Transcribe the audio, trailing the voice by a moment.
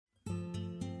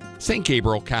St.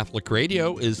 Gabriel Catholic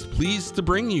Radio is pleased to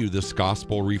bring you this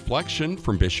gospel reflection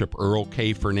from Bishop Earl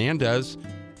K. Fernandez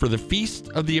for the Feast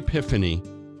of the Epiphany.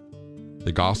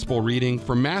 The gospel reading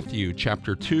from Matthew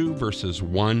chapter 2, verses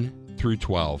 1 through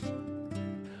 12.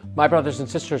 My brothers and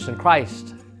sisters in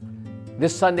Christ,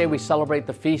 this Sunday we celebrate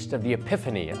the Feast of the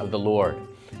Epiphany of the Lord.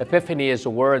 Epiphany is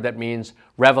a word that means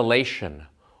revelation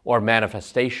or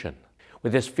manifestation.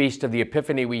 With this Feast of the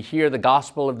Epiphany, we hear the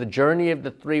gospel of the journey of the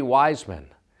three wise men.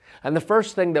 And the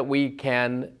first thing that we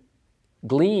can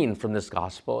glean from this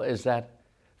gospel is that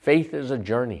faith is a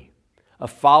journey, a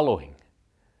following.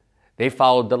 They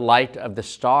followed the light of the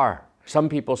star. Some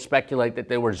people speculate that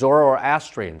they were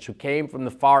Zoroastrians who came from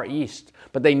the Far East,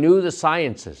 but they knew the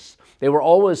sciences. They were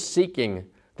always seeking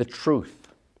the truth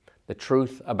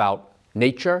about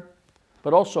nature,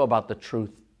 but also about the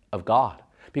truth of God.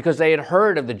 Because they had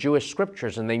heard of the Jewish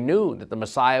scriptures and they knew that the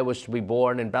Messiah was to be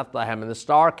born in Bethlehem, and the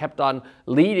star kept on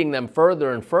leading them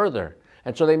further and further.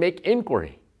 And so they make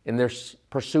inquiry in their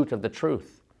pursuit of the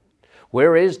truth.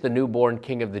 Where is the newborn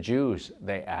King of the Jews,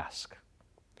 they ask.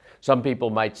 Some people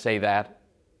might say that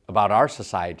about our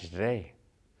society today.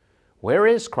 Where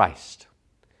is Christ?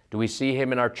 Do we see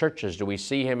him in our churches? Do we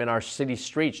see him in our city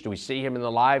streets? Do we see him in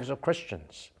the lives of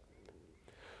Christians?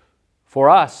 For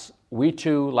us, we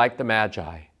too, like the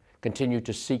Magi, continue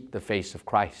to seek the face of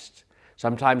Christ.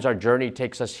 Sometimes our journey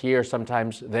takes us here,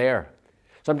 sometimes there.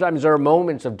 Sometimes there are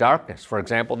moments of darkness. For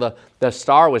example, the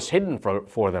star was hidden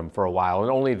for them for a while,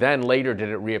 and only then later did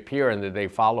it reappear and did they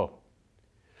follow.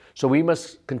 So we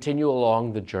must continue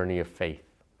along the journey of faith,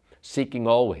 seeking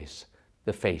always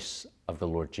the face of the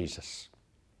Lord Jesus.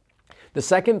 The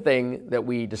second thing that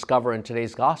we discover in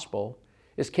today's gospel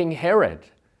is King Herod,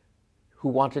 who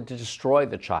wanted to destroy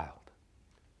the child.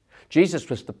 Jesus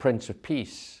was the Prince of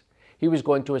Peace. He was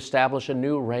going to establish a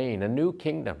new reign, a new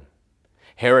kingdom.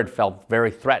 Herod felt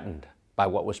very threatened by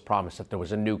what was promised, that there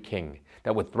was a new king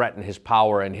that would threaten his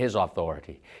power and his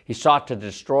authority. He sought to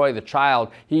destroy the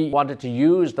child. He wanted to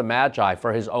use the Magi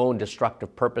for his own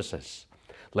destructive purposes.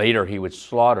 Later, he would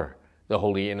slaughter the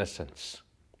holy innocents.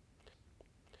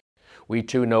 We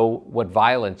too know what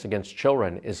violence against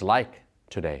children is like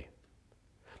today.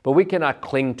 But we cannot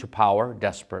cling to power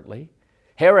desperately.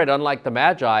 Herod, unlike the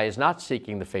Magi, is not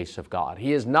seeking the face of God.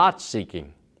 He is not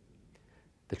seeking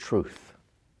the truth.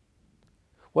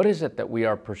 What is it that we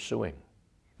are pursuing?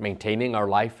 Maintaining our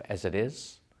life as it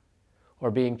is,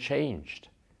 or being changed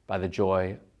by the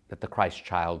joy that the Christ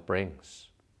child brings?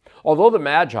 Although the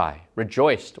Magi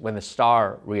rejoiced when the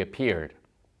star reappeared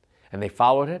and they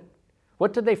followed it,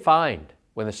 what did they find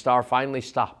when the star finally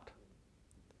stopped?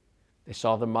 They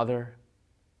saw the mother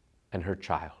and her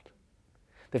child.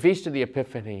 The Feast of the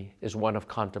Epiphany is one of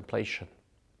contemplation.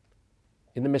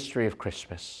 In the mystery of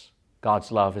Christmas, God's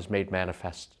love is made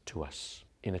manifest to us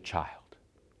in a child.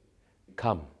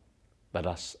 Come, let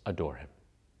us adore him.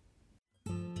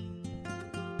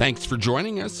 Thanks for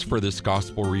joining us for this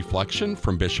gospel reflection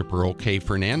from Bishop Earl K.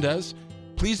 Fernandez.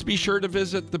 Please be sure to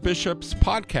visit the Bishop's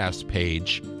podcast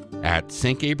page at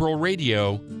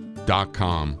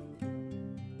stgabrielradio.com.